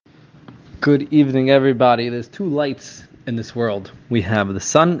Good evening, everybody. There's two lights in this world. We have the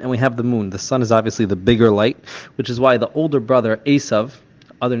sun and we have the moon. The sun is obviously the bigger light, which is why the older brother, Esav,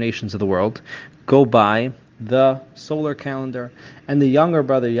 other nations of the world, go by the solar calendar, and the younger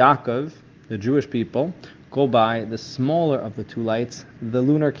brother, Yaakov, the Jewish people, go by the smaller of the two lights, the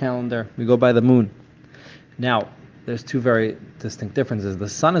lunar calendar. We go by the moon. Now, there's two very distinct differences. The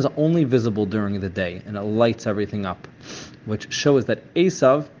sun is only visible during the day, and it lights everything up, which shows that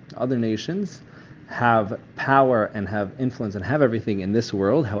Esav, other nations, have power and have influence and have everything in this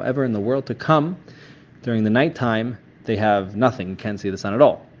world. However, in the world to come, during the nighttime, they have nothing. You can't see the sun at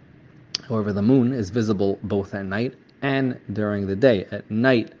all. However, the moon is visible both at night and during the day. At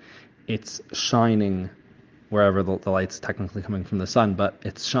night, it's shining wherever the light's technically coming from the sun, but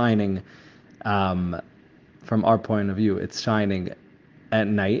it's shining from our point of view. It's shining at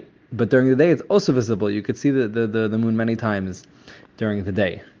night, but during the day, it's also visible. You could see the moon many times during the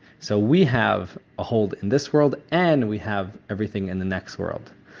day. So we have a hold in this world, and we have everything in the next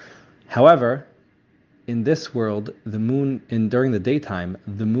world. However, in this world, the moon, during the daytime,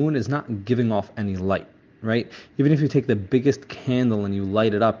 the moon is not giving off any light, right? Even if you take the biggest candle and you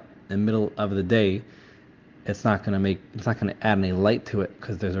light it up in the middle of the day, it's not going to add any light to it,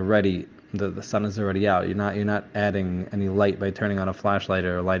 because there's already the sun is already out. You're not adding any light by turning on a flashlight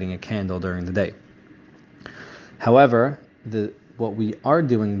or lighting a candle during the day. However, what we are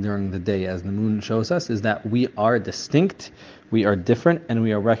doing during the day, as the moon shows us, is that we are distinct, we are different, and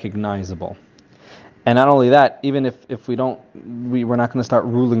we are recognizable. And not only that, even if we're not going to start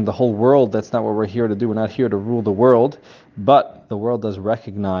ruling the whole world. That's not what we're here to do. We're not here to rule the world, but the world does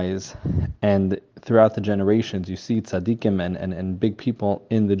recognize, and throughout the generations, you see tzaddikim and big people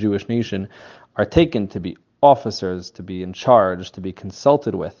in the Jewish nation are taken to be officers, to be in charge, to be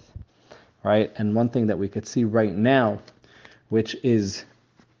consulted with, right? And one thing that we could see right now, which is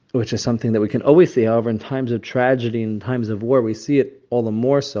something that we can always see, however, in times of tragedy and times of war, we see it all the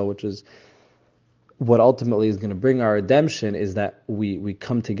more so, which is what ultimately is going to bring our redemption, is that we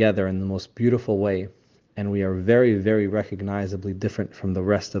come together in the most beautiful way, and we are very, very recognizably different from the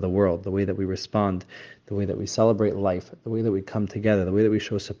rest of the world. The way that we respond, the way that we celebrate life, the way that we come together, the way that we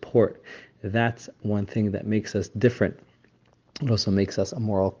show support, that's one thing that makes us different. It also makes us a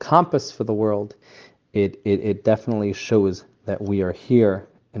moral compass for the world. It definitely shows that we are here,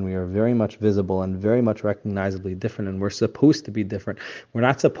 and we are very much visible and very much recognizably different, and we're supposed to be different. We're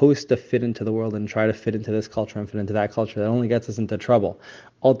not supposed to fit into the world and try to fit into this culture and fit into that culture. That only gets us into trouble.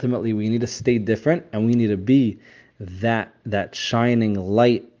 Ultimately, we need to stay different, and we need to be that shining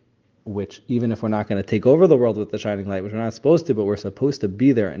light, which, even if we're not going to take over the world with the shining light, which we're not supposed to, but we're supposed to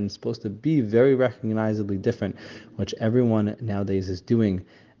be there, and supposed to be very recognizably different, which everyone nowadays is doing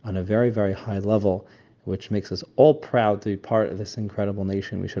on a very, very high level, which makes us all proud to be part of this incredible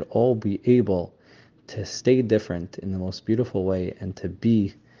nation. We should all be able to stay different in the most beautiful way, and to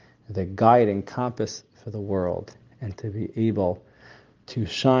be the guiding compass for the world, and to be able to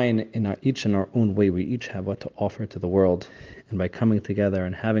shine each in our own way. We each have what to offer to the world, and by coming together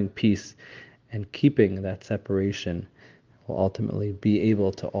and having peace and keeping that separation, we'll ultimately be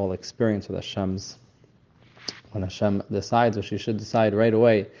able to all experience with Hashem's, when Hashem decides, or she should decide right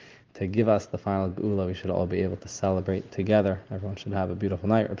away, to give us the final geula, we should all be able to celebrate together. Everyone should have a beautiful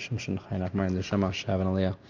night.